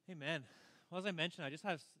Amen. Well, as I mentioned, I just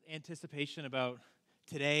have anticipation about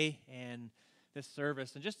today and this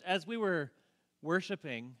service. And just as we were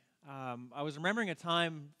worshiping, I was remembering a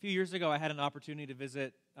time a few years ago I had an opportunity to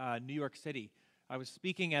visit New York City. I was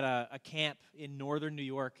speaking at a camp in northern New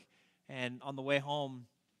York, and on the way home,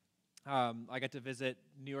 I got to visit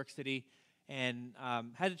New York City and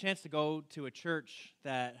had a chance to go to a church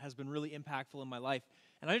that has been really impactful in my life.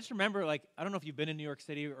 And I just remember, I don't know if you've been in New York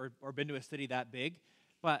City or been to a city that big,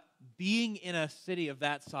 but being in a city of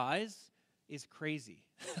that size is crazy.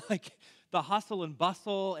 The hustle and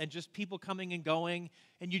bustle and just people coming and going,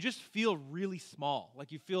 and you just feel really small.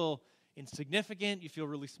 You feel insignificant, you feel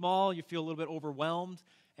really small, you feel a little bit overwhelmed.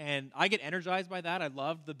 And I get energized by that. I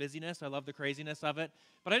love the busyness, I love the craziness of it.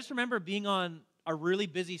 But I just remember being on a really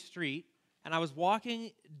busy street, and I was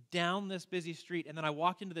walking down this busy street, and then I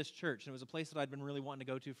walked into this church, and it was a place that I'd been really wanting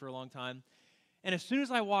to go to for a long time. And as soon as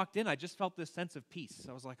I walked in, I just felt this sense of peace.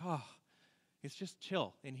 I was like, oh, it's just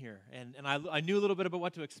chill in here. And I knew a little bit about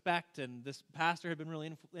what to expect, and this pastor had been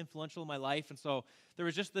really influential in my life, and so there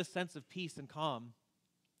was just this sense of peace and calm.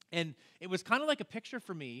 And it was kind of like a picture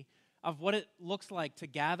for me of what it looks like to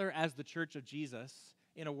gather as the church of Jesus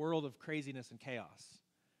in a world of craziness and chaos.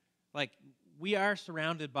 We are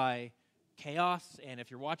surrounded by chaos, and if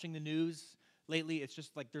you're watching the news lately, it's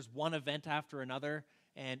just there's one event after another,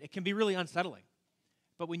 and it can be really unsettling.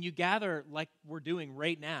 But when you gather like we're doing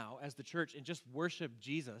right now as the church and just worship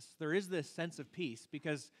Jesus, there is this sense of peace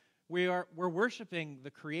because we're worshiping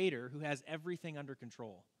the Creator who has everything under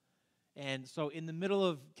control. And so in the middle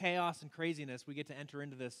of chaos and craziness, we get to enter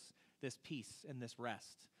into this peace and this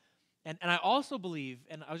rest. And I also believe,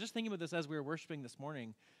 and I was just thinking about this as we were worshiping this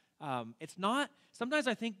morning, it's not, sometimes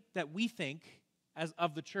I think that we think as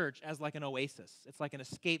of the church as like an oasis. It's like an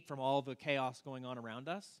escape from all the chaos going on around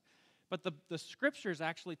us. But the scriptures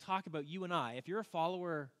actually talk about you and I. If you're a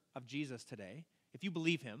follower of Jesus today, if you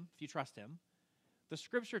believe him, if you trust him, the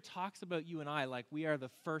scripture talks about you and I like we are the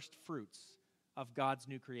first fruits of God's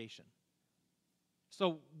new creation.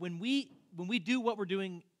 So when we do what we're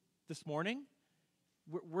doing this morning,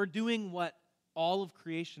 we're doing what all of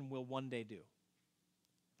creation will one day do.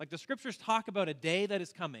 The scriptures talk about a day that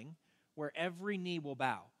is coming where every knee will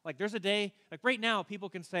bow. There's a day, right now, people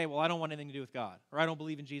can say, well, I don't want anything to do with God, or I don't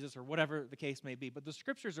believe in Jesus, or whatever the case may be. But the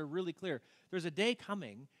scriptures are really clear. There's a day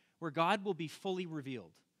coming where God will be fully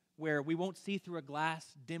revealed, where we won't see through a glass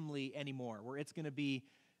dimly anymore, where it's going to be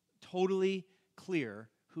totally clear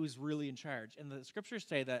who's really in charge. And the scriptures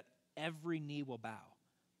say that every knee will bow.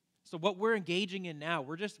 So what we're engaging in now,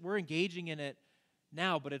 we're engaging in it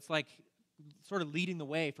now, but it's sort of leading the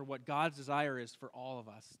way for what God's desire is for all of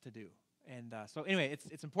us to do. And so anyway,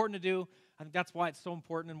 it's important to do. I think that's why it's so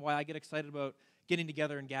important and why I get excited about getting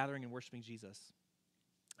together and gathering and worshiping Jesus.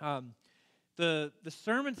 The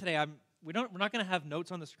sermon today, we're not going to have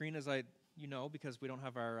notes on the screen because we don't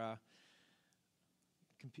have our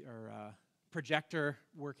projector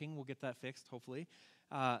working. We'll get that fixed, hopefully.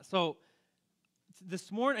 So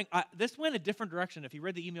this morning, this went a different direction. If you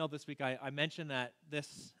read the email this week, I mentioned that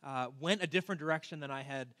this went a different direction than I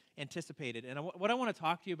had anticipated. And what I want to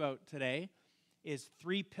talk to you about today is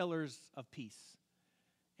 3 pillars of peace.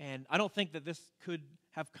 And I don't think that this could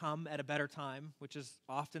have come at a better time, which is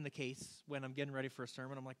often the case when I'm getting ready for a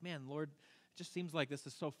sermon. I'm like, man, Lord, it just seems like this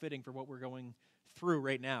is so fitting for what we're going through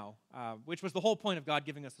right now, which was the whole point of God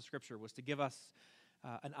giving us the scripture, was to give us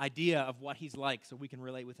an idea of what he's like so we can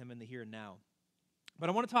relate with him in the here and now. But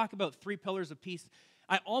I want to talk about 3 pillars of peace.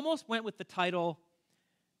 I almost went with the title,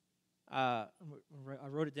 I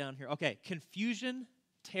wrote it down here. Okay, Confusion,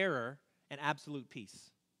 Terror, and Absolute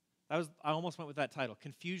Peace. I almost went with that title,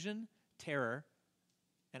 Confusion, Terror,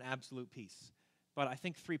 and Absolute Peace. But I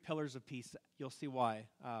think 3 pillars of peace, you'll see why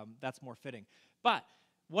that's more fitting. But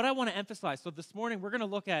what I want to emphasize, so this morning we're going to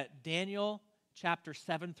look at Daniel chapter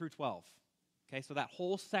 7 through 12. Okay, so that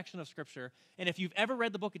whole section of Scripture. And if you've ever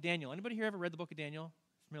read the book of Daniel, anybody here ever read the book of Daniel?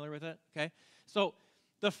 Familiar with it? Okay. So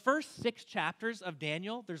the first 6 chapters of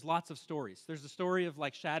Daniel, there's lots of stories. There's the story of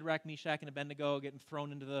Shadrach, Meshach, and Abednego getting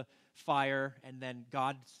thrown into the fire, and then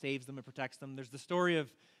God saves them and protects them. There's the story of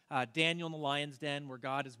Daniel in the lion's den, where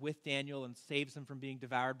God is with Daniel and saves him from being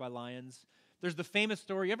devoured by lions. There's the famous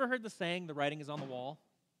story. You ever heard the saying, the writing is on the wall?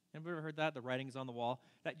 Anybody ever heard that? The writing is on the wall.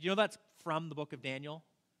 That's from the book of Daniel.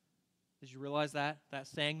 Did you realize that? That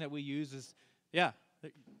saying that we use is, yeah,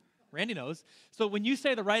 Randy knows. So when you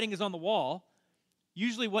say the writing is on the wall,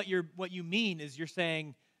 usually what you mean is you're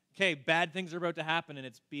saying, okay, bad things are about to happen, and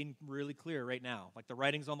it's being really clear right now. The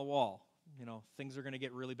writing's on the wall. Things are going to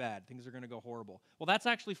get really bad. Things are going to go horrible. Well, that's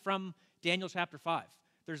actually from Daniel chapter 5.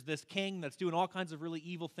 There's this king that's doing all kinds of really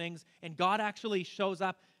evil things, and God actually shows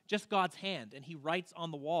up just God's hand, and he writes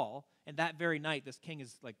on the wall, and that very night, this king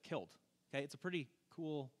is like killed. Okay, it's a pretty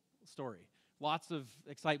cool story. Lots of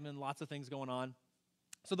excitement, lots of things going on.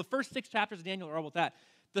 So the first 6 chapters of Daniel are all about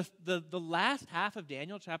that. The last half of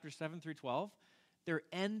Daniel, chapters 7 through 12, they're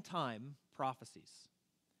end time prophecies.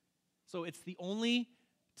 So it's the only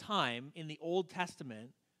time in the Old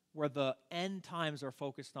Testament where the end times are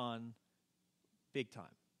focused on big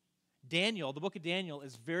time. Daniel, the book of Daniel,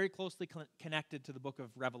 is very closely connected to the book of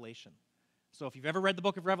Revelation. So if you've ever read the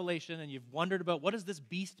book of Revelation and you've wondered about what does this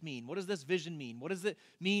beast mean? What does this vision mean? What does it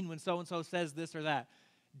mean when so-and-so says this or that?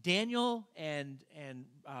 Daniel and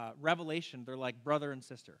Revelation, they're like brother and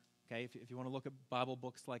sister. Okay, if you want to look at Bible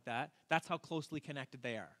books like that, that's how closely connected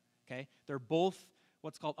they are. Okay, they're both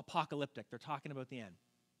what's called apocalyptic. They're talking about the end.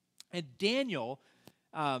 And Daniel,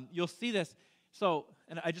 you'll see this. So,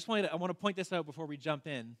 and I want to point this out before we jump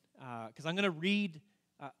in, because I'm going to read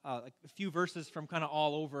like a few verses from kind of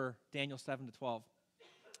all over Daniel 7 to 12.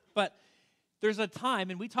 But there's a time,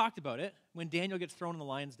 and we talked about it, when Daniel gets thrown in the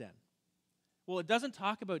lion's den. Well, it doesn't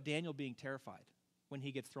talk about Daniel being terrified when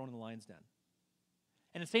he gets thrown in the lion's den.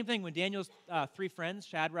 And the same thing when Daniel's 3 friends,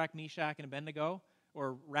 Shadrach, Meshach, and Abednego,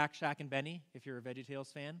 or Rakshak and Benny, if you're a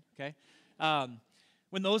VeggieTales fan, okay?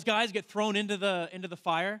 When those guys get thrown into the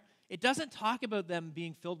fire, it doesn't talk about them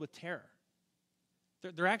being filled with terror.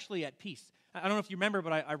 They're actually at peace. I don't know if you remember,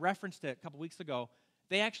 but I referenced it a couple weeks ago.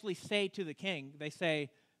 They actually say to the king, they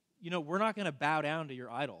say, we're not going to bow down to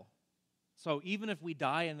your idol. So even if we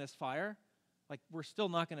die in this fire, like we're still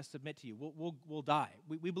not going to submit to you. We'll die.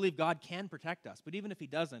 We believe God can protect us, but even if he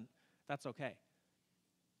doesn't, that's okay.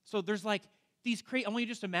 So there's like these I want you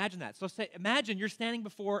to just imagine that. So imagine you're standing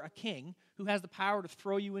before a king who has the power to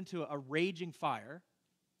throw you into a raging fire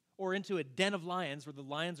or into a den of lions where the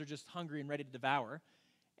lions are just hungry and ready to devour,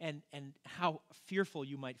 and how fearful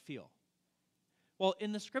you might feel. Well,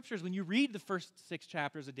 in the scriptures, when you read the first 6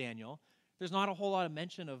 chapters of Daniel, there's not a whole lot of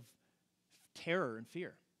mention of terror and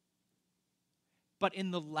fear. But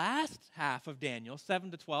in the last half of Daniel,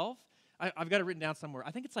 7 to 12, I've got it written down somewhere.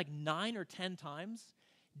 I think it's like 9 or 10 times,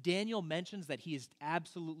 Daniel mentions that he is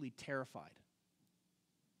absolutely terrified.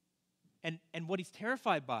 And what he's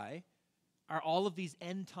terrified by are all of these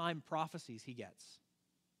end-time prophecies he gets.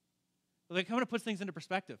 Like, I'm going to put things into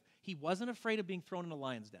perspective. He wasn't afraid of being thrown in a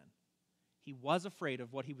lion's den. He was afraid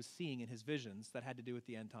of what he was seeing in his visions that had to do with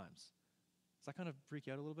the end times. Does that kind of freak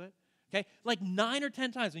you out a little bit? Okay, like 9 or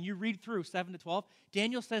 10 times when you read through 7 to 12,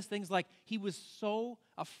 Daniel says things like he was so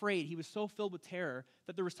afraid, he was so filled with terror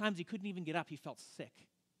that there was times he couldn't even get up. He felt sick.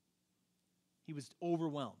 He was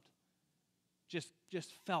overwhelmed. Just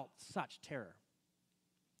felt such terror.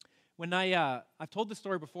 When I've told this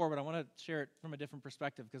story before, but I want to share it from a different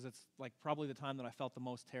perspective because it's like probably the time that I felt the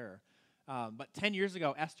most terror. But 10 years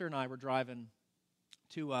ago, Esther and I were driving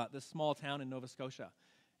to this small town in Nova Scotia,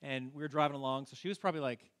 and we were driving along. So she was probably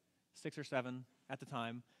like 6 or 7 at the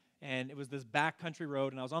time, and it was this backcountry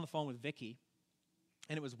road, and I was on the phone with Vicky,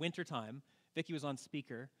 and it was wintertime. Vicky was on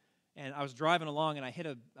speaker, and I was driving along, and I hit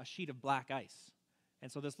a sheet of black ice.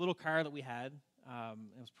 And so this little car that we had, it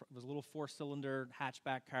was a little 4-cylinder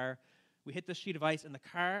hatchback car. We hit this sheet of ice, and the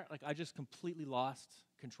car, like I just completely lost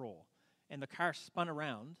control. And the car spun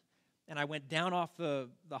around, and I went down off the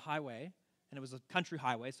highway, and it was a country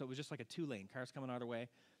highway, so it was just like a 2-lane, cars coming our way.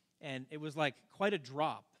 And it was like quite a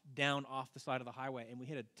drop down off the side of the highway, and we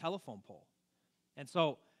hit a telephone pole. And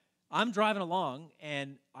so I'm driving along,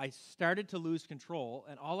 and I started to lose control,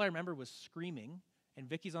 and all I remember was screaming, and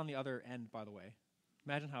Vicky's on the other end, by the way.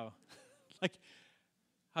 Imagine how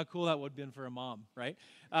cool that would have been for a mom, right?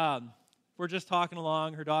 We're just talking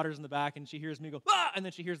along, her daughter's in the back, and she hears me go, ah! And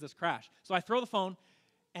then she hears this crash. So I throw the phone,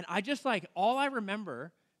 and I just all I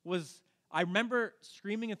remember was, I remember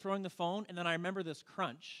screaming and throwing the phone, and then I remember this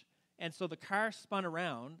crunch. And so the car spun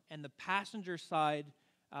around, and the passenger side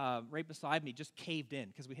right beside me just caved in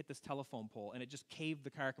because we hit this telephone pole, and it just caved the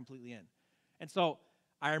car completely in. And so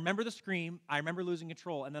I remember the scream, I remember losing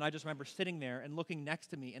control, and then I just remember sitting there and looking next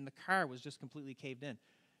to me, and the car was just completely caved in.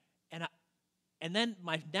 And then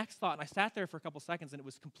my next thought, and I sat there for a couple seconds, and it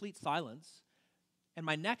was complete silence, and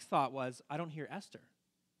my next thought was, I don't hear Esther.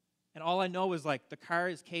 And all I know is the car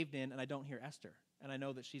is caved in, and I don't hear Esther, and I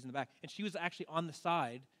know that she's in the back. And she was actually on the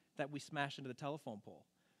side that we smashed into the telephone pole.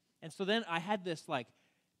 And so then I had this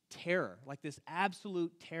terror, this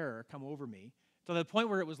absolute terror come over me to the point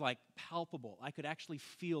where it was palpable. I could actually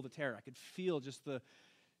feel the terror. I could feel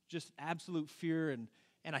just absolute fear, and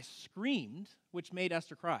I screamed, which made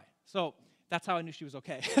Esther cry. So that's how I knew she was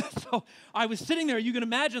okay. So I was sitting there. You can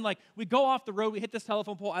imagine, we go off the road, we hit this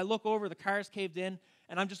telephone pole, I look over, the car's caved in,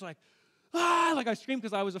 and I'm just like I screamed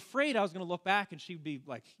because I was afraid I was going to look back and she'd be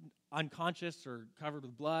like unconscious or covered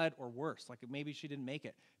with blood or worse. Like maybe she didn't make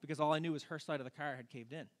it because all I knew was her side of the car had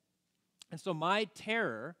caved in. And so my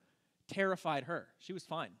terror terrified her. She was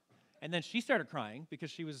fine. And then she started crying because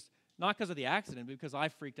she was, not because of the accident, but because I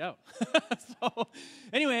freaked out. So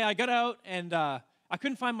anyway, I got out and I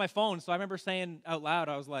couldn't find my phone. So I remember saying out loud,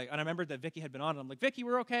 I was like, and I remembered that Vicky had been on. And I'm like, Vicky,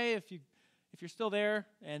 we're okay if you're still there.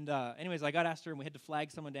 And anyways, I got asked her and we had to flag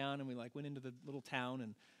someone down and we like went into the little town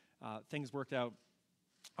and things worked out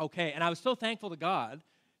okay. And I was so thankful to God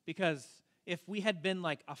because if we had been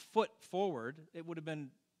like a foot forward, it would have been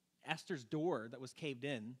Esther's door that was caved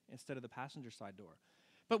in instead of the passenger side door.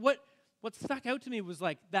 But what stuck out to me was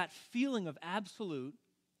like that feeling of absolute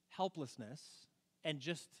helplessness and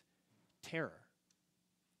just terror.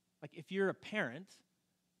 Like if you're a parent,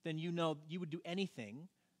 then you know you would do anything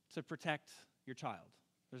to protect your child.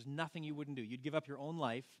 There's nothing you wouldn't do. You'd give up your own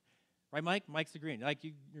life. Right, Mike? Mike's agreeing. Like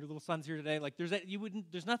your little son's here today. Like there's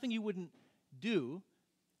nothing you wouldn't do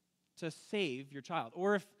to save your child.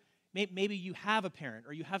 Or if maybe you have a parent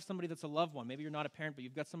or you have somebody that's a loved one. Maybe you're not a parent, but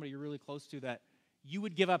you've got somebody you're really close to that you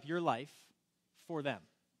would give up your life for them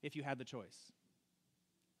if you had the choice.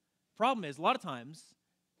 Problem is, a lot of times,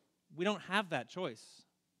 we don't have that choice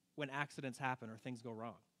when accidents happen or things go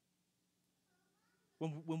wrong.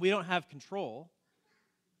 When we don't have control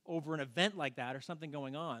over an event like that or something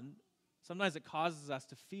going on, sometimes it causes us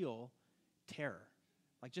to feel terror,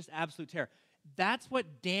 like just absolute terror. That's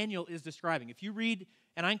what Daniel is describing. If you read,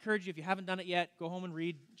 and I encourage you, if you haven't done it yet, go home and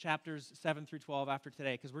read chapters 7 through 12 after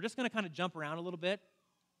today, because we're just going to kind of jump around a little bit,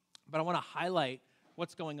 but I want to highlight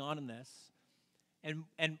what's going on in this.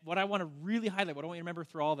 And what I want to really highlight, what I want you to remember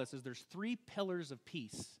through all this, is there's 3 pillars of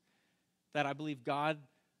peace that I believe God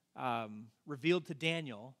revealed to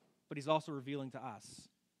Daniel, but he's also revealing to us.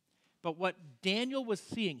 But what Daniel was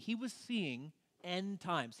seeing, he was seeing end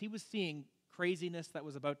times. He was seeing craziness that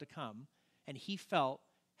was about to come, and he felt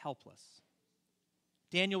helpless.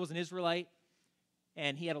 Daniel was an Israelite,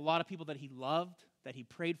 and he had a lot of people that he loved, that he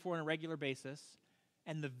prayed for on a regular basis,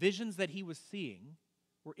 and the visions that he was seeing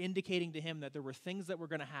were indicating to him that there were things that were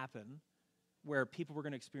going to happen where people were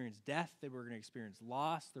going to experience death, they were going to experience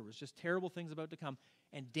loss, there was just terrible things about to come,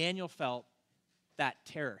 and Daniel felt that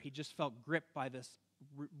terror. He just felt gripped by this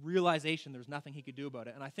realization there's nothing he could do about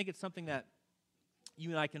it, and I think it's something that you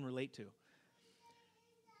and I can relate to.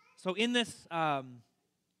 So in this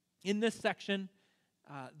section,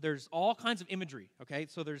 there's all kinds of imagery, okay?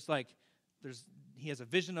 So he has a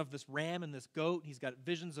vision of this ram and this goat. He's got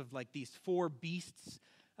visions of like these 4 beasts.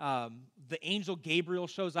 The angel Gabriel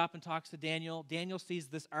shows up and talks to Daniel. Daniel sees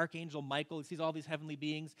this archangel Michael. He sees all these heavenly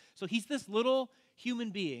beings. So he's this little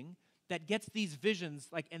human being that gets these visions,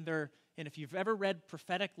 and if you've ever read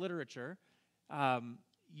prophetic literature,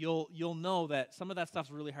 you'll know that some of that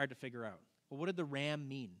stuff's really hard to figure out. Well, what did the ram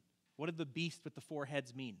mean? What did the beast with the 4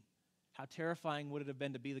 heads mean? How terrifying would it have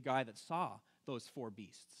been to be the guy that saw those 4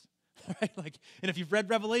 beasts? Right? And if you've read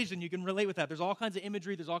Revelation, you can relate with that. There's all kinds of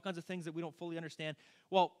imagery. There's all kinds of things that we don't fully understand.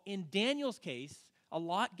 Well, in Daniel's case, a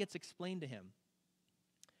lot gets explained to him.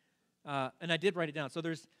 And I did write it down. So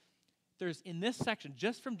there's in this section,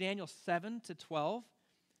 just from Daniel 7 to 12,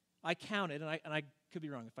 I counted, and I could be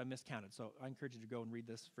wrong if I miscounted, so I encourage you to go and read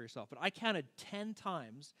this for yourself. But I counted 10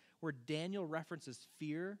 times where Daniel references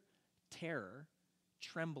fear, terror,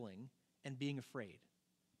 trembling, and being afraid,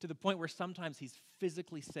 to the point where sometimes he's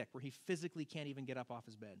physically sick, where he physically can't even get up off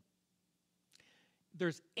his bed.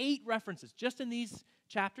 There's 8 references. Just in these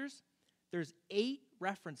chapters, there's 8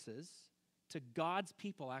 references to God's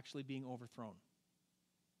people actually being overthrown.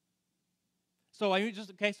 So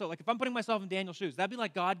if I'm putting myself in Daniel's shoes, that'd be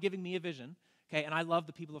like God giving me a vision, okay? And I love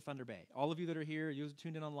the people of Thunder Bay. All of you that are here, you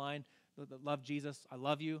tuned in online, that love Jesus, I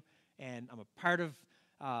love you, and I'm a part of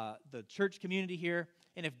the church community here.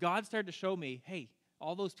 And if God started to show me, hey,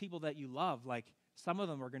 all those people that you love, some of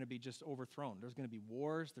them are going to be just overthrown. There's going to be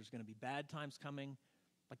wars. There's going to be bad times coming.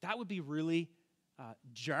 That would be really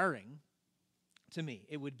jarring to me.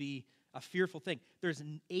 It would be a fearful thing. There's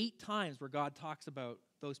 8 times where God talks about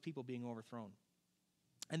those people being overthrown.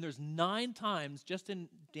 And there's 9 times, just in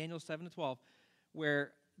Daniel 7 to 12,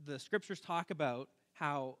 where the scriptures talk about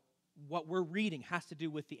how what we're reading has to do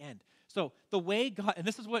with the end. So the way God, and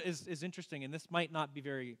this is what is interesting, and this might not be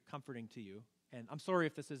very comforting to you, and I'm sorry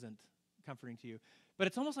if this isn't comforting to you, but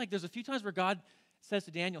it's almost like there's a few times where God says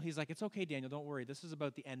to Daniel, he's like, it's okay, Daniel, don't worry. This is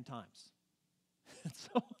about the end times.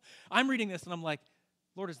 So I'm reading this, and I'm like,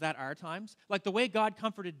 Lord, is that our times? The way God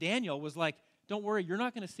comforted Daniel was like, don't worry, you're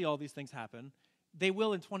not going to see all these things happen. They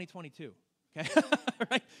will in 2022. okay?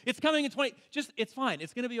 Right? It's coming in 20, it's fine.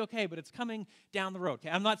 It's going to be okay, but it's coming down the road, okay?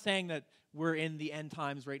 I'm not saying that we're in the end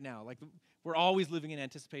times right now. Like, we're always living in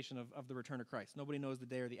anticipation of the return of Christ. Nobody knows the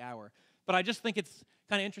day or the hour. But I just think it's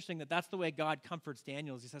kind of interesting that that's the way God comforts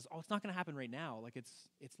Daniel. Is he says, oh, it's not going to happen right now. Like,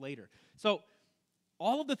 it's later. So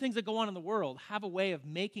all of the things that go on in the world have a way of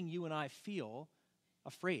making you and I feel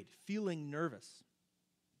afraid, feeling nervous.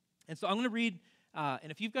 And so I'm going to read,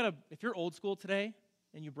 and if you're old school today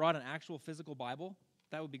and you brought an actual physical Bible,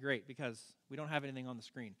 that would be great because we don't have anything on the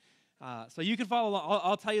screen. So you can follow along.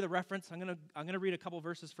 I'll tell you the reference. I'm gonna read a couple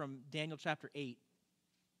verses from Daniel chapter 8.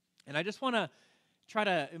 And I just want to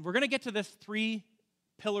we're going to get to this 3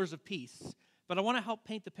 pillars of peace, but I want to help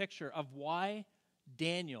paint the picture of why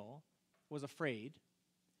Daniel was afraid.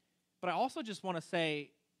 But I also just want to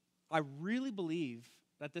say, I really believe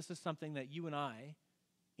that this is something that you and I,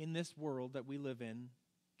 in this world that we live in,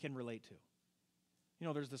 can relate to. You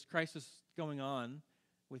know, there's this crisis going on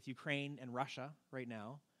with Ukraine and Russia right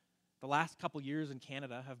now. The last couple years in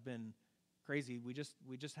Canada have been crazy. We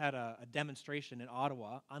just had a demonstration in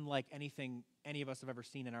Ottawa, unlike anything any of us have ever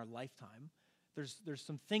seen in our lifetime. There's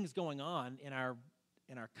some things going on in our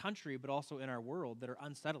country, but also in our world that are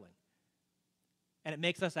unsettling. And it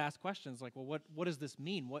makes us ask questions like, well, what does this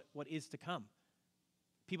mean? What is to come?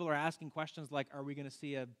 People are asking questions like, are we going to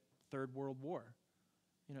see a third world war?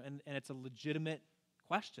 You know, and it's a legitimate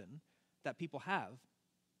question that people have.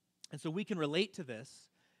 And so we can relate to this,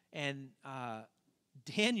 and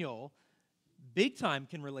Daniel, big time,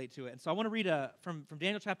 can relate to it. And so I want to read from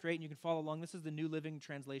Daniel chapter 8, and you can follow along. This is the New Living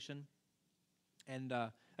Translation. And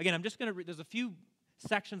again, I'm just going to read, there's a few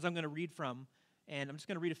sections I'm going to read from, and I'm just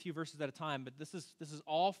going to read a few verses at a time, but this is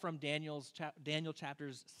all from Daniel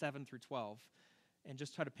chapters 7 through 12, and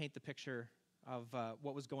just try to paint the picture of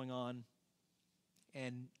what was going on,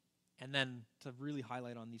 and then to really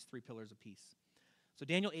highlight on these 3 pillars of peace. So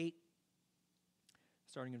Daniel 8,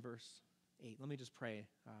 starting in verse 8. Let me just pray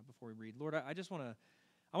before we read. Lord, I just want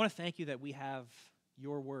to thank you that we have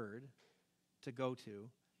your word to go to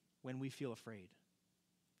when we feel afraid.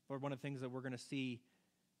 Lord, one of the things that we're going to see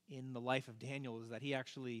in the life of Daniel is that he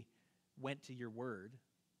actually went to your word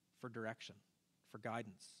for direction, for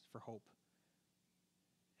guidance, for hope.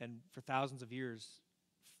 And for thousands of years,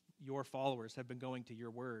 your followers have been going to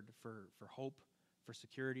your word for hope, for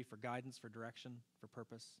security, for guidance, for direction, for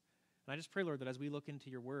purpose. And I just pray, Lord, that as we look into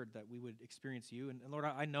your word, that we would experience you. And Lord,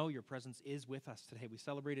 I know your presence is with us today. We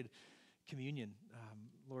celebrated communion.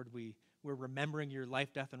 Lord, we're remembering your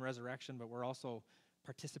life, death, and resurrection, but we're also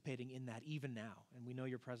participating in that even now. And we know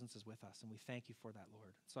your presence is with us, and we thank you for that,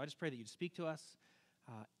 Lord. So I just pray that you'd speak to us,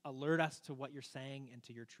 alert us to what you're saying and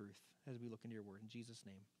to your truth as we look into your word. In Jesus'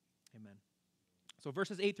 name, amen. So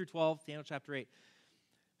verses 8 through 12, Daniel chapter 8,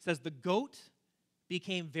 says, "The goat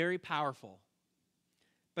became very powerful,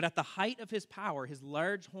 but at the height of his power, his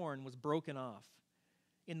large horn was broken off.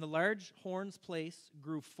 In the large horn's place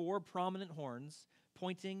grew 4 prominent horns,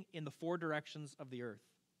 pointing in the 4 directions of the earth.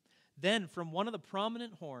 Then from one of the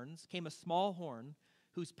prominent horns came a small horn,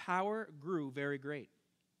 whose power grew very great.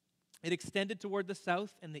 It extended toward the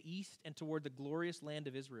south and the east and toward the glorious land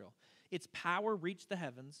of Israel. Its power reached the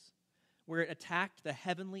heavens, where it attacked the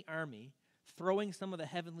heavenly army, throwing some of the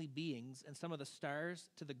heavenly beings and some of the stars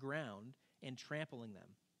to the ground and trampling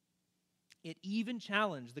them. It even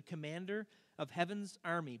challenged the commander of heaven's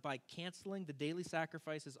army by canceling the daily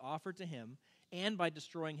sacrifices offered to him and by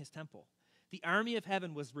destroying his temple. The army of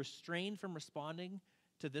heaven was restrained from responding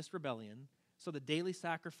to this rebellion, so the daily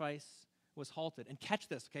sacrifice was halted." And catch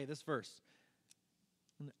this, okay, this verse.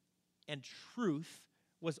 "And truth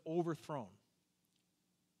was overthrown."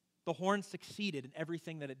 The horn succeeded in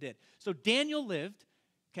everything that it did. So Daniel lived,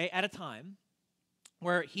 okay, at a time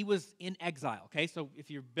where he was in exile, okay? So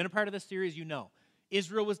if you've been a part of this series, you know.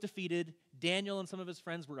 Israel was defeated. Daniel and some of his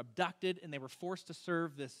friends were abducted, and they were forced to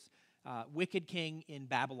serve this wicked king in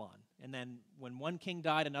Babylon. And then when one king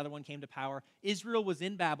died, another one came to power. Israel was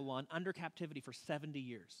in Babylon under captivity for 70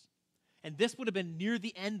 years. And this would have been near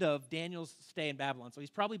the end of Daniel's stay in Babylon. So he's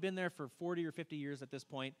probably been there for 40 or 50 years at this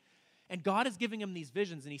point. And God is giving him these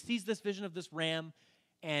visions, and he sees this vision of this ram.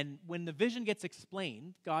 And when the vision gets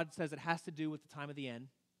explained, God says it has to do with the time of the end.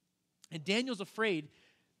 And Daniel's afraid,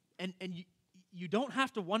 and you don't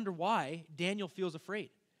have to wonder why Daniel feels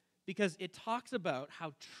afraid, because it talks about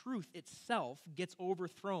how truth itself gets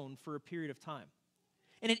overthrown for a period of time.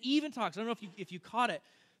 And it even talks, I don't know if you caught it,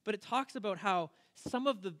 but it talks about how some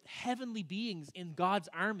of the heavenly beings in God's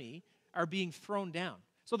army are being thrown down.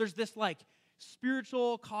 So there's this like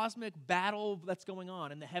spiritual cosmic battle that's going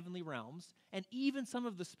on in the heavenly realms, and even some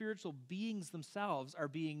of the spiritual beings themselves are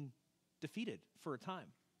being defeated for a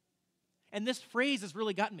time. And this phrase has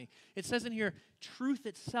really gotten me. It says in here, truth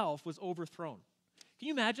itself was overthrown. Can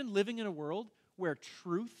you imagine living in a world where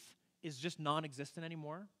truth is just non-existent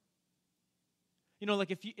anymore? You know,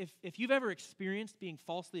 like if you've ever experienced being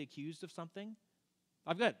falsely accused of something,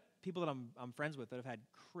 I've got people that I'm friends with that have had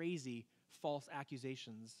crazy false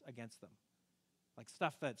accusations against them. Like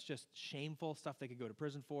stuff that's just shameful, stuff they could go to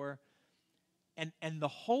prison for. And the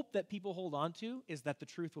hope that people hold on to is that the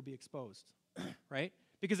truth will be exposed, right?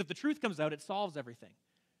 Because if the truth comes out, it solves everything.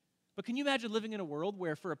 But can you imagine living in a world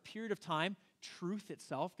where for a period of time, truth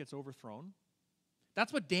itself gets overthrown?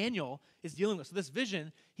 That's what Daniel is dealing with. So this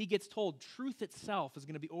vision, he gets told truth itself is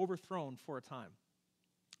going to be overthrown for a time.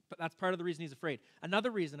 But that's part of the reason he's afraid.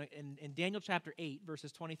 Another reason, in Daniel chapter 8,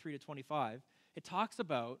 verses 23 to 25, it talks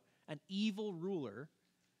about an evil ruler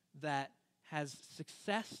that has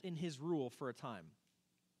success in his rule for a time.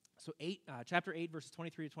 So chapter 8, verses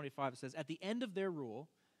 23 to 25, it says, "At the end of their rule,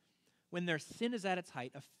 when their sin is at its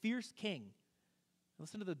height, a fierce king,"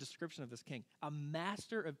 listen to the description of this king, "a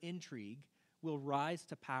master of intrigue will rise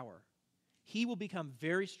to power. He will become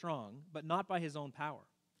very strong, but not by his own power.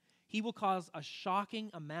 He will cause a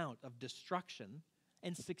shocking amount of destruction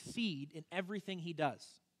and succeed in everything he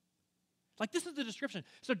does." Like, this is the description.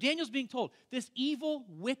 So Daniel's being told, this evil,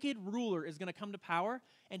 wicked ruler is going to come to power,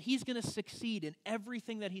 and he's going to succeed in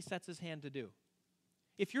everything that he sets his hand to do.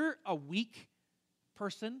 If you're a weak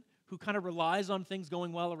person who kind of relies on things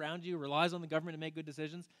going well around you, relies on the government to make good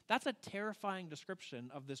decisions, that's a terrifying description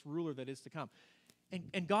of this ruler that is to come.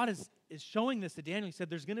 And God is showing this to Daniel. He said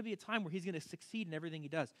there's going to be a time where he's going to succeed in everything he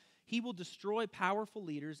does. He will destroy powerful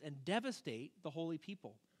leaders and devastate the holy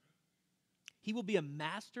people. He will be a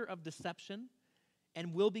master of deception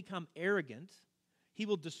and will become arrogant. He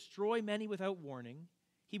will destroy many without warning.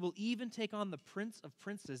 He will even take on the prince of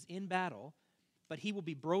princes in battle, but he will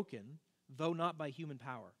be broken, though not by human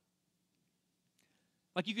power.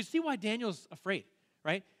 Like, you can see why Daniel's afraid,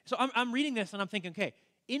 right? So I'm reading this and I'm thinking, okay,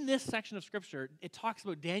 in this section of Scripture, it talks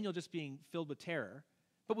about Daniel just being filled with terror.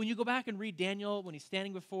 But when you go back and read Daniel, when he's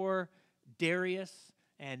standing before Darius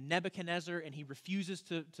and Nebuchadnezzar, and he refuses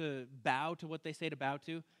to bow to what they say to bow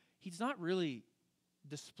to, he's not really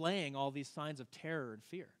displaying all these signs of terror and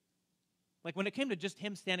fear. Like, when it came to just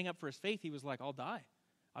him standing up for his faith, he was like, I'll die.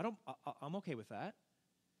 I'm okay with that.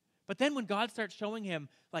 But then when God starts showing him,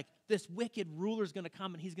 like, this wicked ruler's going to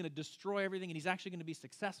come and he's going to destroy everything and he's actually going to be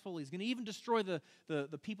successful, he's going to even destroy the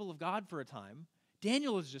people of God for a time,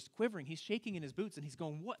 Daniel is just quivering. He's shaking in his boots and he's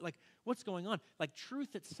going, what's going on? Like,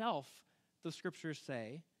 truth itself, the Scriptures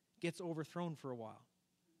say, gets overthrown for a while.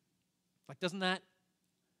 Like, doesn't that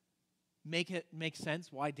make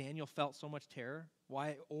sense why Daniel felt so much terror?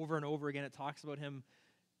 Why over and over again it talks about him,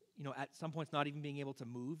 at some points not even being able to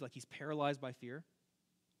move, like he's paralyzed by fear.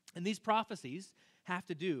 And these prophecies have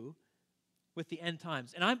to do with the end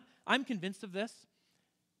times. And I'm convinced of this.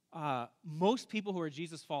 Most people who are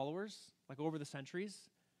Jesus followers, like over the centuries,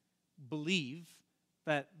 believe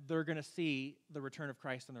that they're going to see the return of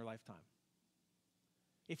Christ in their lifetime.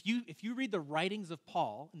 If you read the writings of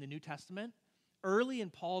Paul in the New Testament, early in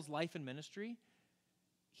Paul's life and ministry,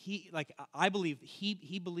 I believe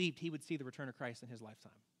he believed he would see the return of Christ in his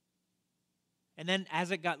lifetime. And then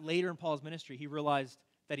as it got later in Paul's ministry, he realized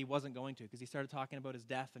that he wasn't going to, because he started talking about his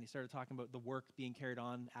death and he started talking about the work being carried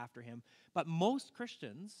on after him. But most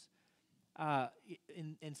Christians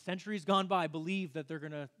in centuries gone by believe that they're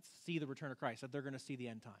going to see the return of Christ, that they're going to see the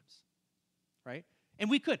end times, right? And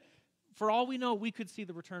we could, for all we know, we could see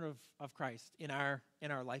the return of Christ in our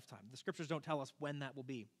lifetime. The Scriptures don't tell us when that will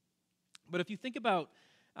be. But if you think about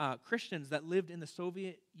Christians that lived in the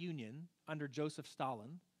Soviet Union under Joseph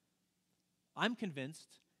Stalin, I'm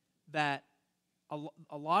convinced that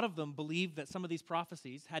a lot of them believe that some of these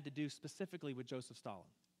prophecies had to do specifically with Joseph Stalin.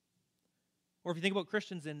 Or if you think about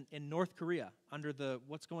Christians in North Korea, under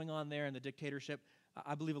what's going on there in the dictatorship,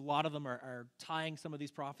 I believe a lot of them are tying some of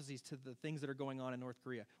these prophecies to the things that are going on in North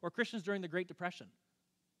Korea. Or Christians during the Great Depression.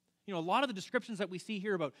 A lot of the descriptions that we see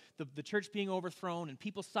here about the church being overthrown and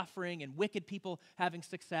people suffering and wicked people having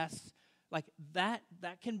success, like that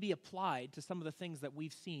can be applied to some of the things that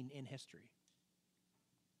we've seen in history.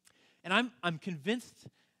 And I'm convinced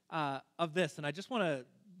of this, and I just want to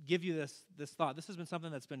give you this thought. This has been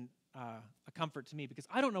something that's been a comfort to me, because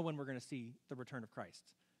I don't know when we're going to see the return of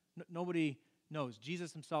Christ. Nobody knows.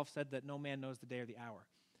 Jesus himself said that no man knows the day or the hour.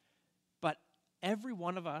 But every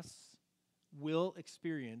one of us will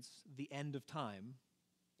experience the end of time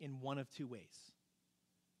in one of two ways.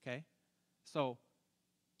 Okay? So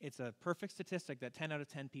it's a perfect statistic that 10 out of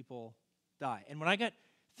 10 people die. And when I got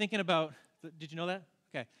thinking about, did you know that?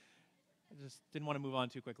 Okay. I just didn't want to move on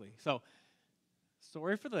too quickly. So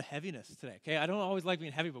Sorry for the heaviness today, okay? I don't always like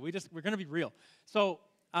being heavy, but we're going to be real. So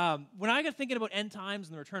when I got thinking about end times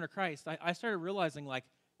and the return of Christ, I started realizing, like,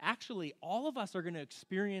 actually, all of us are going to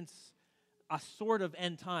experience a sort of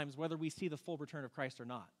end times, whether we see the full return of Christ or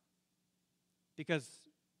not. Because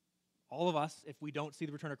all of us, if we don't see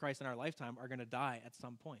the return of Christ in our lifetime, are going to die at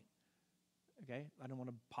some point. Okay? I don't want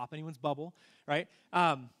to pop anyone's bubble, right?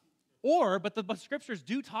 But the scriptures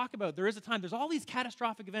do talk about there is a time, there's all these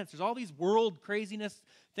catastrophic events, there's all these world craziness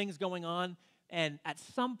things going on, and at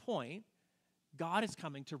some point, God is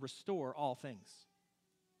coming to restore all things.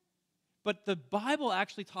 But the Bible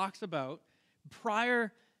actually talks about,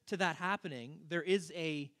 prior to that happening, there is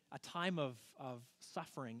a time of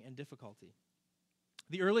suffering and difficulty.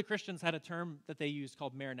 The early Christians had a term that they used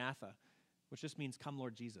called Maranatha, which just means, "Come,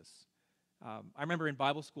 Lord Jesus." I remember in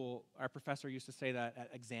Bible school, our professor used to say that at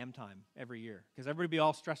exam time every year, because everybody would be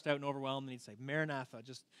all stressed out and overwhelmed, and he'd say, "Maranatha,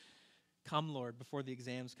 just come, Lord," before the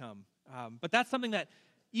exams come. But that's something that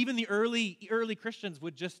even the early Christians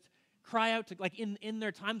would just cry out to, like in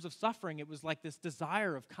their times of suffering. It was like this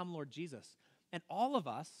desire of, "Come, Lord Jesus." And all of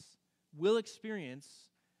us will experience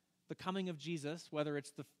the coming of Jesus, whether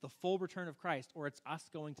it's the full return of Christ or it's us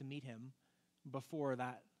going to meet him before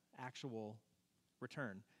that actual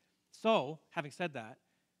return. So, having said that,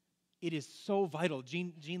 it is so vital.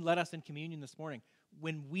 Jean led us in communion this morning.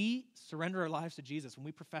 When we surrender our lives to Jesus, when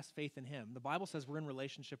we profess faith in him, the Bible says we're in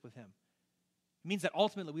relationship with him. It means that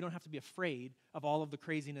ultimately we don't have to be afraid of all of the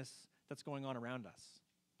craziness that's going on around us.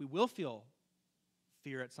 We will feel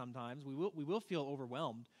fear at some times. We will feel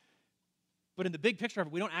overwhelmed. But in the big picture of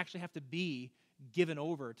it, we don't actually have to be given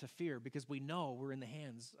over to fear, because we know we're in the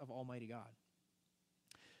hands of Almighty God.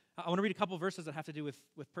 I want to read a couple of verses that have to do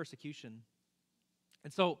with persecution.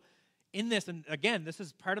 And so in this, and again, this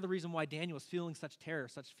is part of the reason why Daniel is feeling such terror,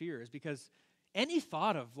 such fear, is because any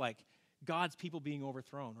thought of, like, God's people being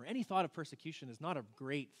overthrown or any thought of persecution is not a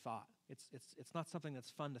great thought. It's not something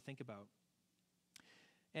that's fun to think about.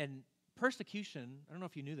 And persecution, I don't know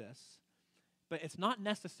if you knew this, but it's not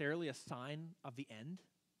necessarily a sign of the end.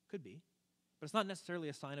 Could be. But it's not necessarily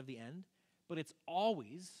a sign of the end. But it's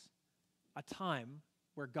always a time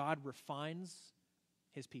where God refines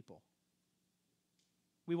his people.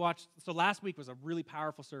 So last week was a really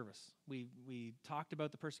powerful service. We talked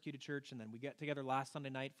about the persecuted church, and then we get together last Sunday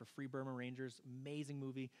night for Free Burma Rangers. Amazing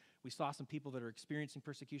movie. We saw some people that are experiencing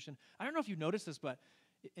persecution. I don't know if you've noticed this, but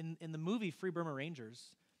in the movie Free Burma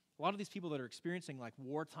Rangers, a lot of these people that are experiencing, like,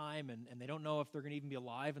 wartime, and they don't know if they're going to even be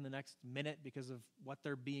alive in the next minute because of what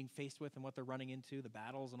they're being faced with and what they're running into, the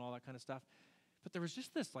battles and all that kind of stuff. But there was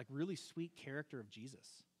just this, like, really sweet character of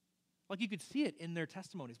Jesus. Like, you could see it in their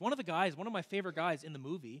testimonies. One of my favorite guys in the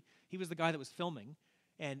movie, he was the guy that was filming,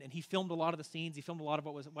 and he filmed a lot of the scenes. He filmed a lot of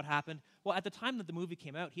what happened. Well, at the time that the movie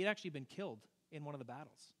came out, he had actually been killed in one of the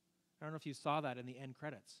battles. I don't know if you saw that in the end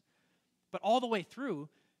credits. But all the way through,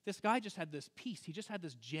 this guy just had this peace. He just had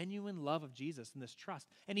this genuine love of Jesus and this trust.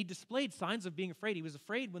 And he displayed signs of being afraid. He was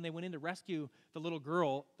afraid when they went in to rescue the little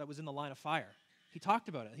girl that was in the line of fire. He talked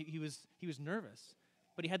about it. He was nervous,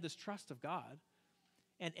 but he had this trust of God.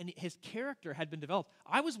 And his character had been developed.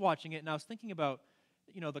 I was watching it, and I was thinking about,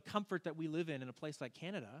 the comfort that we live in a place like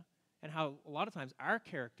Canada, and how a lot of times our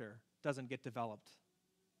character doesn't get developed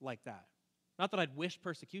like that. Not that I'd wish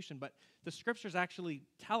persecution, but the scriptures actually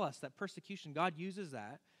tell us that persecution, God uses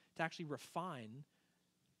that to actually refine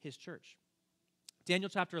his church. Daniel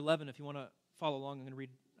chapter 11, if you want to follow along, I'm going to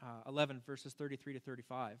read 11 verses 33 to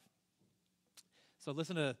 35. So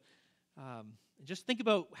listen to, just think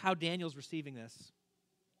about how Daniel's receiving this.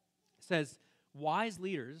 It says, "Wise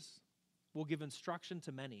leaders will give instruction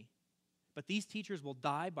to many, but these teachers will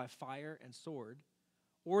die by fire and sword,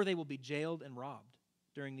 or they will be jailed and robbed.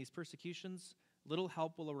 During these persecutions, little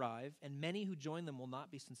help will arrive, and many who join them will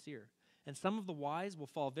not be sincere. And some of the wise will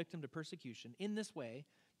fall victim to persecution. In this way,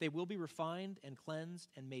 they will be refined and cleansed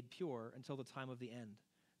and made pure until the time of the end.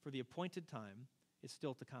 For the appointed time is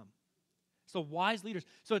still to come." So wise leaders.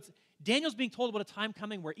 So Daniel's being told about a time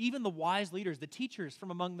coming where even the wise leaders, the teachers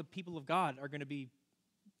from among the people of God, are going to be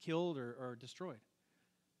killed or destroyed.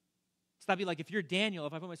 So that'd be like, if you're Daniel,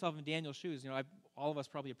 if I put myself in Daniel's shoes, all of us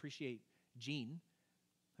probably appreciate Gene.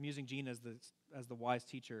 I'm using Gene as the wise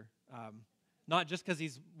teacher. Not just because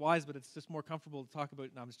he's wise, but it's just more comfortable to talk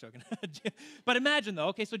about. No, I'm just joking. But imagine, though,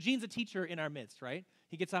 okay, so Gene's a teacher in our midst, right?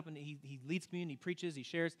 He gets up and he leads community, he preaches, he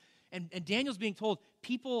shares. And Daniel's being told,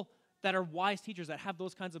 people that are wise teachers that have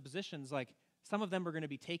those kinds of positions, like, some of them are going to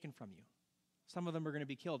be taken from you. Some of them are going to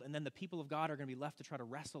be killed. And then the people of God are going to be left to try to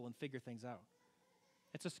wrestle and figure things out.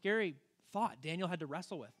 It's a scary thought Daniel had to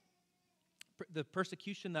wrestle with. The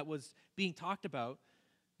persecution that was being talked about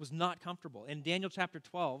was not comfortable. In Daniel chapter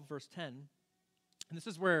 12, verse 10, and this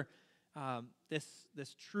is where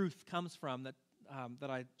this truth comes from that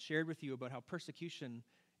I shared with you about how persecution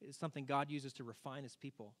is something God uses to refine his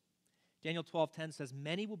people. Daniel 12:10 says,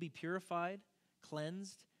 "Many will be purified,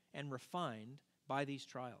 cleansed, and refined by these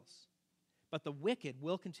trials. But the wicked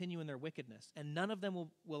will continue in their wickedness, and none of them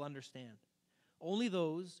will understand. Only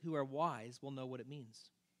those who are wise will know what it means."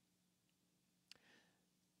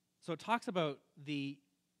 So it talks about the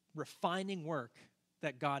refining work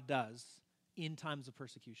that God does in times of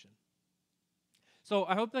persecution. So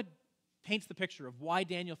I hope that paints the picture of why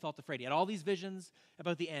Daniel felt afraid. He had all these visions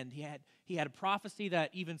about the end. He had a prophecy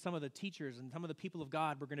that even some of the teachers and some of the people of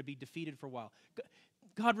God were going to be defeated for a while.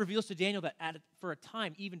 God reveals to Daniel that for a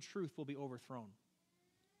time, even truth will be overthrown.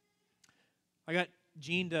 I got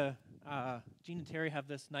Gene and Terry have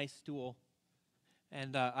this nice stool,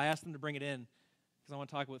 and I asked them to bring it in because I want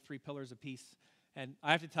to talk about 3 pillars of peace. And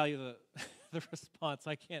I have to tell you the response.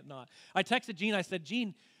 I can't not. I texted Gene. I said,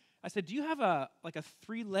 "Gene, do you have a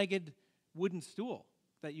 3-legged wooden stool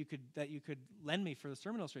that you could lend me for the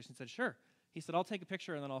sermon illustration?" He said, "Sure." He said, "I'll take a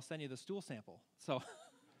picture and then I'll send you the stool sample." So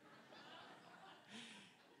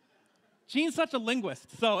Gene's such a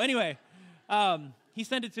linguist. So anyway, he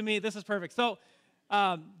sent it to me. This is perfect. So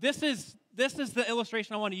this is the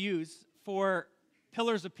illustration I want to use for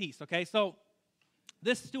pillars of peace. Okay, so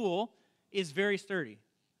this stool is very sturdy.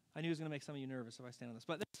 I knew it was going to make some of you nervous if I stand on this,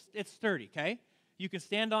 but it's sturdy. Okay, you can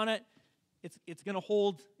stand on it. It's going to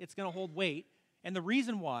hold weight, and the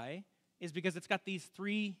reason why is because it's got these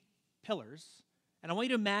 3 pillars, and I want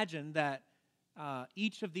you to imagine that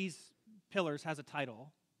each of these pillars has a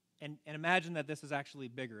title, and imagine that this is actually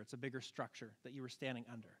bigger. It's a bigger structure that you were standing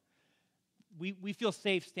under. We feel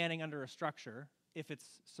safe standing under a structure if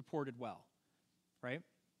it's supported well, right?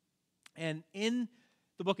 And in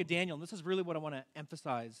the book of Daniel, and this is really what I want to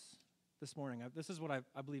emphasize this morning. This is what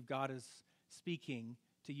I believe God is speaking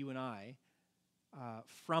to you and I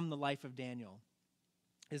from the life of Daniel,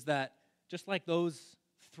 is that just like those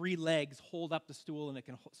 3 legs hold up the stool and it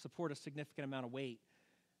can support a significant amount of weight,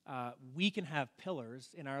 we can have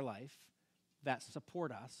pillars in our life that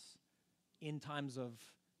support us in times of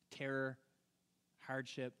terror,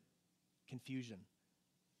 hardship, confusion.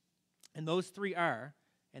 And those 3 are,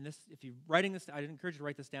 and this, if you're writing this, I'd encourage you to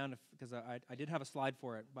write this down because I did have a slide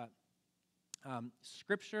for it, but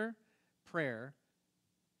Scripture, prayer,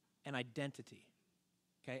 and identity.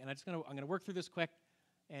 Okay, and I'm going to work through this quick,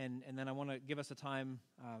 and then I want to give us a time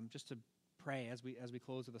just to pray as we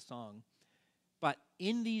close with a song. But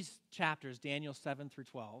in these chapters, Daniel 7 through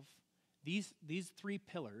 12, these 3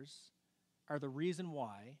 pillars are the reason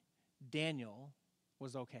why Daniel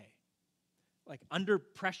was okay. Like under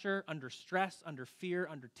pressure, under stress, under fear,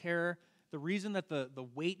 under terror, the reason that the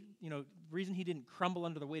weight, the reason he didn't crumble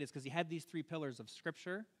under the weight is because he had these 3 pillars of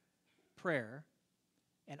Scripture, prayer,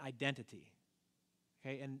 and identity.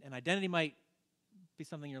 Okay, and identity might be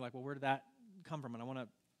something you're like, well, where did that come from? And I want to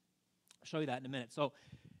show you that in a minute. So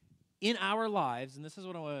in our lives, and this is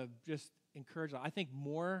what I want to just encourage, I think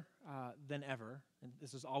more than ever, and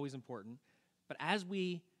this is always important, but as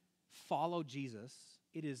we follow Jesus,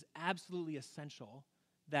 it is absolutely essential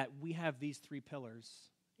that we have these 3 pillars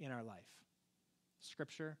in our life: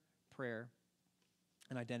 Scripture, prayer,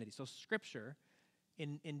 and identity. So Scripture,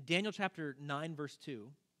 in Daniel chapter 9, verse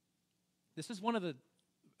 2, this is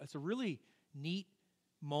it's a really neat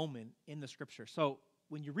moment in the Scripture. So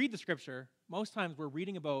when you read the Scripture, most times we're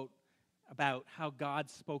reading about how God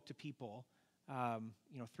spoke to people,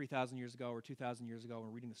 3,000 years ago or 2,000 years ago, and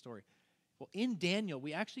we're reading the story. Well, in Daniel,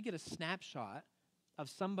 we actually get a snapshot of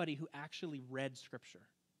somebody who actually read Scripture.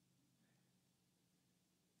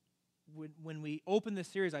 When we opened this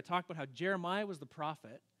series, I talked about how Jeremiah was the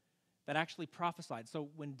prophet that actually prophesied. So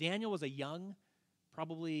when Daniel was a young,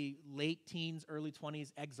 probably late teens, early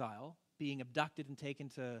 20s exile, being abducted and taken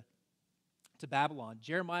to Babylon,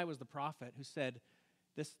 Jeremiah was the prophet who said,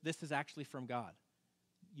 this is actually from God.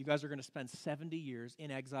 You guys are going to spend 70 years in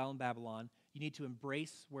exile in Babylon. You need to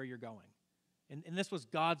embrace where you're going. And this was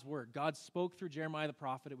God's word. God spoke through Jeremiah the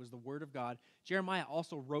prophet. It was the word of God. Jeremiah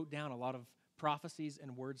also wrote down a lot of prophecies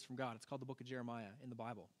and words from God. It's called the book of Jeremiah in the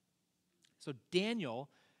Bible. So Daniel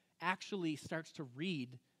actually starts to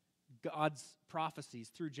read God's prophecies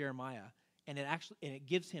through Jeremiah, and it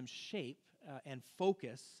gives him shape and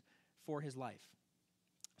focus for his life.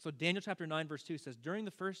 So Daniel chapter 9, verse 2 says, "During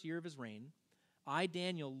the first year of his reign, I,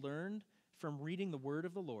 Daniel, learned from reading the word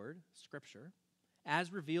of the Lord," Scripture,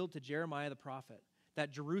 "as revealed to Jeremiah the prophet,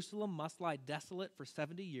 that Jerusalem must lie desolate for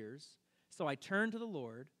 70 years. So I turned to the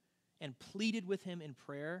Lord and pleaded with him in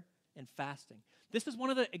prayer and fasting. This is one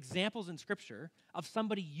of the examples in Scripture of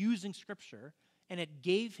somebody using Scripture, and it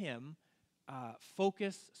gave him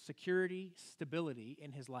focus, security, stability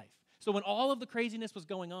in his life. So when all of the craziness was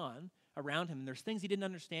going on around him, and there's things he didn't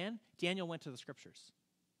understand, Daniel went to the Scriptures.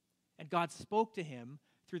 And God spoke to him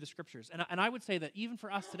through the Scriptures. And I would say that even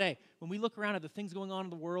for us today, when we look around at the things going on in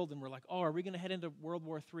the world and we're like, oh, are we going to head into World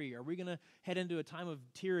War III? Are we going to head into a time of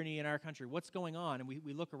tyranny in our country? What's going on? And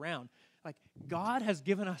we look around. Like, God has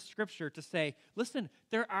given us Scripture to say, listen,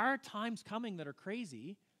 there are times coming that are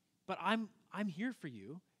crazy, but I'm here for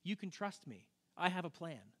you. You can trust me. I have a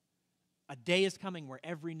plan. A day is coming where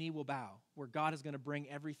every knee will bow, where God is going to bring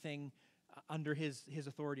everything under his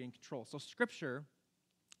authority and control. So Scripture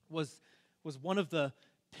was one of the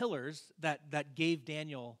pillars that gave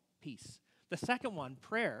Daniel peace. The second one,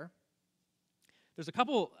 prayer, there's a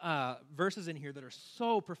couple verses in here that are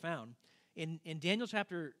so profound. In Daniel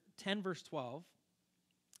chapter 10, verse 12,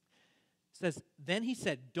 it says, then he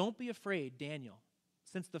said, don't be afraid, Daniel.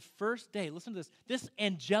 Since the first day, listen to this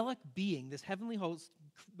angelic being, this heavenly host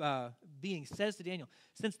being says to Daniel,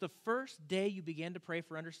 since the first day you began to pray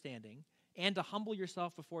for understanding and to humble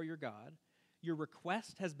yourself before your God, your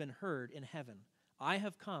request has been heard in heaven. I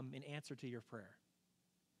have come in answer to your prayer.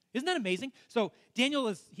 Isn't that amazing? So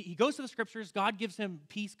Daniel he goes to the Scriptures. God gives him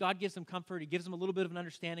peace. God gives him comfort. He gives him a little bit of an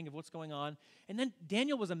understanding of what's going on. And then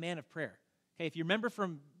Daniel was a man of prayer. Okay, if you remember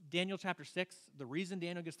from Daniel chapter 6, the reason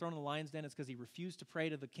Daniel gets thrown in the lion's den is because he refused to pray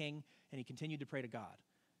to the king and he continued to pray to God.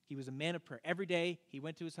 He was a man of prayer. Every day he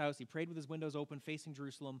went to his house, he prayed with his windows open, facing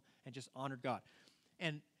Jerusalem, and just honored God.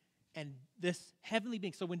 And this heavenly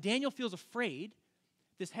being, so when Daniel feels afraid,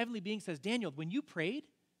 this heavenly being says, Daniel, when you prayed,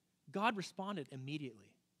 God responded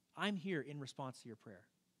immediately. I'm here in response to your prayer.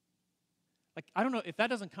 Like, I don't know, if that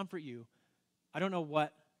doesn't comfort you, I don't know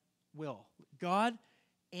what will. God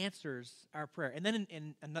answers our prayer. And then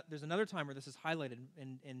there's another time where this is highlighted.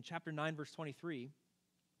 In chapter 9, verse 23,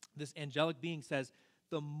 this angelic being says,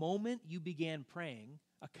 the moment you began praying,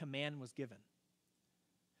 a command was given.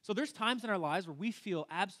 So there's times in our lives where we feel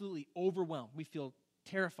absolutely overwhelmed. We feel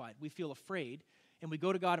terrified. We feel afraid. And we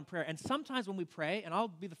go to God in prayer. And sometimes when we pray, and I'll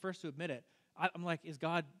be the first to admit it, I'm like,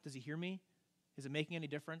 does he hear me? Is it making any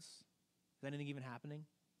difference? Is anything even happening?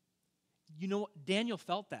 You know what? Daniel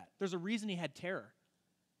felt that. There's a reason he had terror.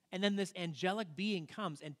 And then this angelic being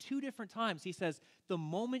comes, and 2 different times he says, the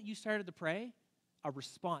moment you started to pray, a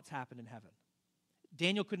response happened in heaven.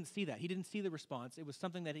 Daniel couldn't see that. He didn't see the response. It was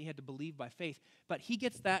something that he had to believe by faith. But he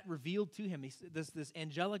gets that revealed to him. This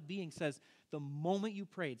angelic being says, the moment you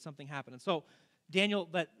prayed, something happened. And so Daniel,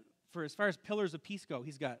 for as far as pillars of peace go,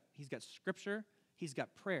 he's got Scripture, he's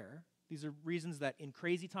got prayer. These are reasons that in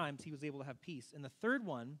crazy times he was able to have peace. And the third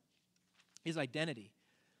one is identity.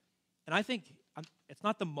 And I think it's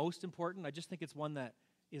not the most important. I just think it's one that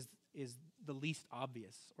is the least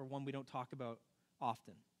obvious, or one we don't talk about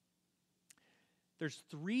often. There's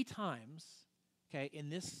 3 times, okay,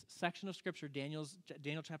 in this section of Scripture, Daniel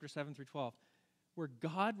chapter 7 through 12, where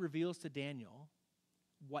God reveals to Daniel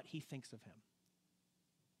what he thinks of him.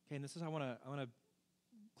 Okay, and this is how I want to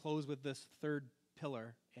close with this third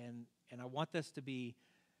pillar, and I want this to be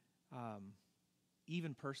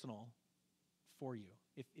even personal for you.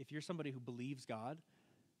 If you're somebody who believes God,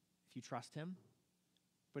 if you trust him,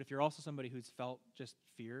 but if you're also somebody who's felt just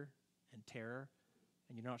fear and terror,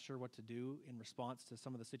 and you're not sure what to do in response to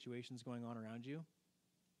some of the situations going on around you,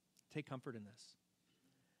 take comfort in this.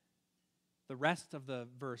 The rest of the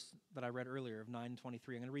verse that I read earlier of 9:23, I'm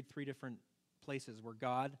going to read 3 different places where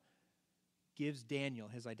God gives Daniel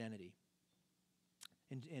his identity.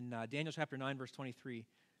 In Daniel chapter 9, verse 23,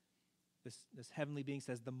 this heavenly being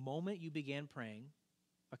says, the moment you began praying,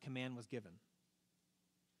 a command was given.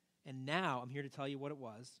 And now I'm here to tell you what it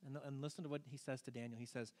was. And listen to what he says to Daniel. He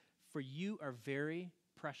says, for you are very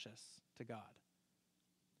precious to God.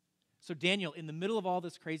 So Daniel, in the middle of all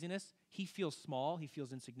this craziness, he feels small, he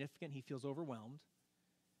feels insignificant, he feels overwhelmed.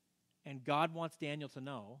 And God wants Daniel to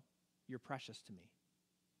know, you're precious to me.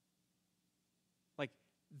 Like,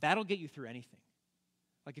 that'll get you through anything.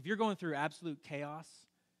 Like, if you're going through absolute chaos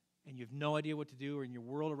and you have no idea what to do, or in your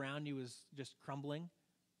world around you is just crumbling,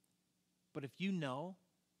 but if you know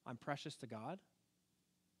I'm precious to God,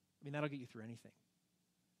 I mean, that'll get you through anything.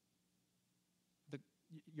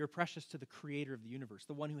 You're precious to the creator of the universe,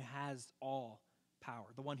 the one who has all power,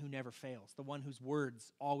 the one who never fails, the one whose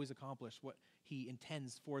words always accomplish what he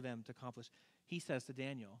intends for them to accomplish. He says to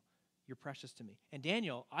Daniel, you're precious to me. And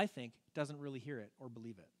Daniel, I think, doesn't really hear it or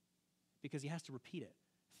believe it because he has to repeat it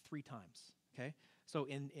 3 times, okay? So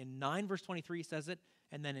in 9 verse 23 he says it,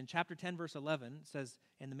 and then in chapter 10 verse 11 it says,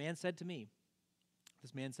 and the man said to me,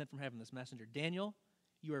 this man sent from heaven, this messenger, Daniel,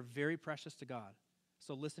 You are very precious to God.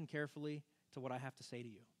 So listen carefully to what I have to say to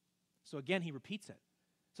you. So again, he repeats it.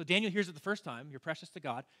 So Daniel hears it the first time, you're precious to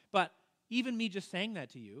God. But even me just saying that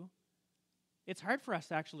to you, it's hard for us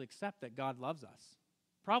to actually accept that God loves us.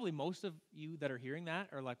 Probably most of you that are hearing that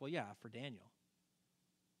are like, well, yeah, for Daniel.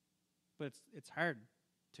 But it's hard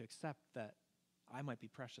to accept that I might be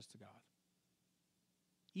precious to God.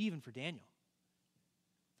 Even for Daniel.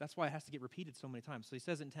 That's why it has to get repeated so many times. So he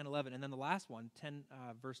says it in 10:11, and then the last one,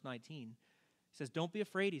 verse 19, he says, don't be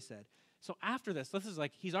afraid, he said. So after this is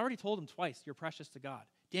like, he's already told him twice, you're precious to God.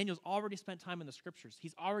 Daniel's already spent time in the scriptures.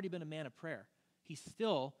 He's already been a man of prayer. He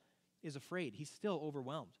still is afraid. He's still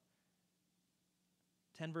overwhelmed.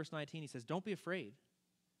 10 verse 19, he says, don't be afraid,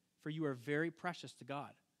 for you are very precious to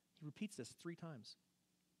God. He repeats this 3 times.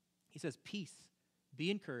 He says, peace,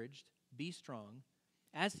 be encouraged, be strong.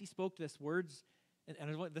 As he spoke this words,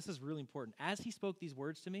 and this is really important. As he spoke these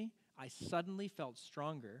words to me, I suddenly felt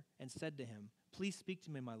stronger and said to him, please speak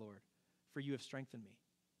to me, my Lord, for you have strengthened me.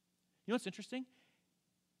 You know what's interesting?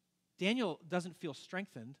 Daniel doesn't feel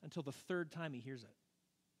strengthened until the 3rd time he hears it.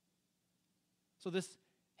 So this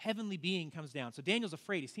heavenly being comes down. So Daniel's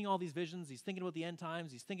afraid. He's seeing all these visions. He's thinking about the end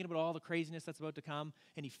times. He's thinking about all the craziness that's about to come.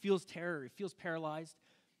 And he feels terror. He feels paralyzed.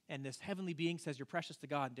 And this heavenly being says, you're precious to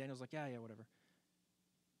God. And Daniel's like, yeah, whatever.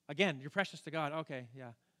 Again, you're precious to God. Okay,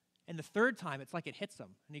 yeah. And the 3rd time, it's like it hits him.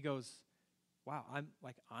 And he goes, wow,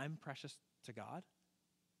 I'm precious to God?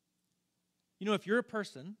 You know, if you're a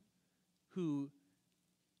person who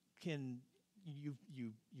you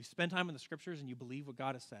spend time in the scriptures and you believe what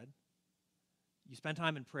God has said, you spend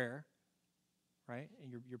time in prayer, right?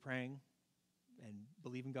 And you're praying and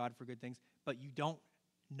believing God for good things, but you don't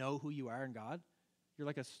know who you are in God, you're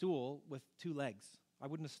like a stool with 2 legs. I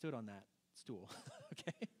wouldn't have stood on that stool,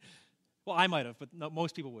 okay? Well, I might have, but no,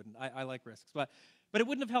 most people wouldn't. I like risks, but it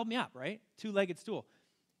wouldn't have held me up, right? 2-legged stool.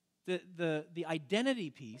 The identity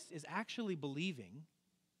piece is actually believing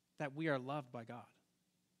that we are loved by God.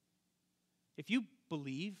 If you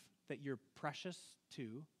believe that you're precious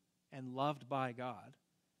to and loved by God,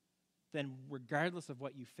 then regardless of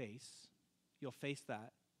what you face, you'll face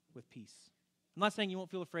that with peace. I'm not saying you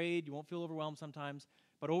won't feel afraid, you won't feel overwhelmed sometimes,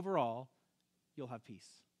 but overall, you'll have peace.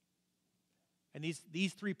 And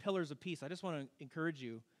these 3 pillars of peace, I just want to encourage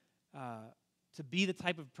you to be the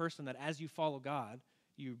type of person that as you follow God,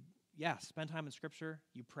 you spend time in Scripture,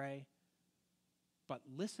 you pray, but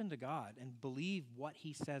listen to God and believe what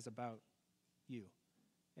he says about you,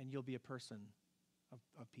 and you'll be a person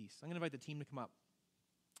of peace. I'm going to invite the team to come up,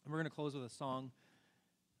 and we're going to close with a song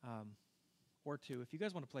or 2. If you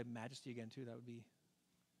guys want to play Majesty again, too, that would be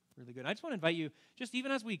really good. I just want to invite you, just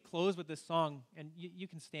even as we close with this song, and you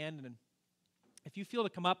can stand, and if you feel to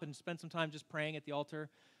come up and spend some time just praying at the altar,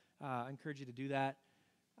 I encourage you to do that.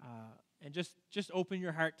 And just open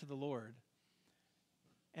your heart to the Lord.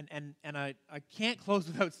 And I can't close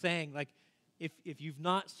without saying, like, if you've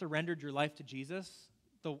not surrendered your life to Jesus,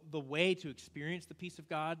 the way to experience the peace of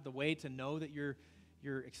God, the way to know that you're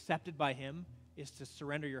accepted by him, is to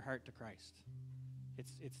surrender your heart to Christ.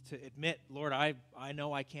 It's to admit, Lord, I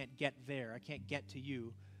know I can't get there. I can't get to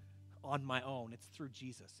you on my own. It's through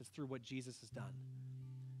Jesus. It's through what Jesus has done.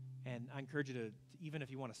 And I encourage you to even if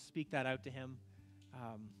you want to speak that out to him.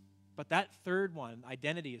 But that 3rd one,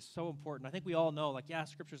 identity, is so important. I think we all know, like, yeah,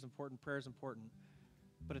 Scripture is important, prayer is important,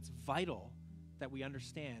 but it's vital that we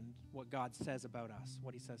understand what God says about us,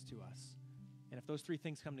 what he says to us. And if those 3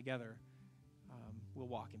 things come together, we'll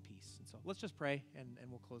walk in peace. And so let's just pray, and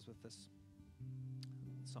we'll close with this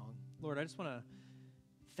song. Lord, I just want to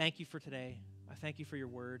thank you for today. I thank you for your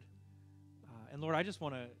word. And Lord, I just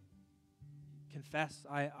want to confess,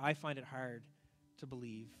 I find it hard to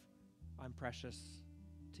believe I'm precious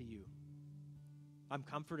to you. I'm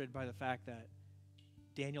comforted by the fact that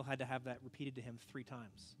Daniel had to have that repeated to him 3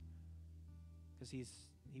 times. Because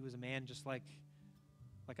he was a man just like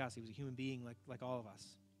us. He was a human being like all of us.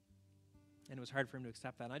 And it was hard for him to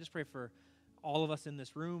accept that. And I just pray for all of us in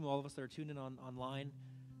this room, all of us that are tuned in online,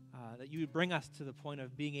 that you would bring us to the point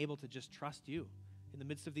of being able to just trust you. In the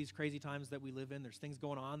midst of these crazy times that we live in, there's things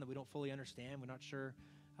going on that we don't fully understand. We're not sure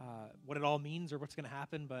what it all means or what's going to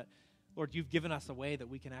happen. But, Lord, you've given us a way that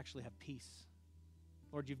we can actually have peace.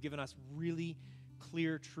 Lord, you've given us really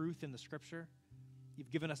clear truth in the Scripture.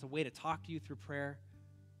 You've given us a way to talk to you through prayer.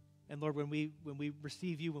 And, Lord, when we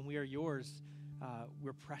receive you, when we are yours,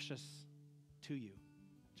 we're precious to you,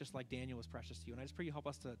 just like Daniel was precious to you. And I just pray you help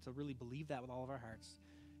us to really believe that with all of our hearts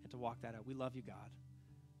and to walk that out. We love you, God.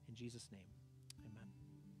 In Jesus' name. Amen.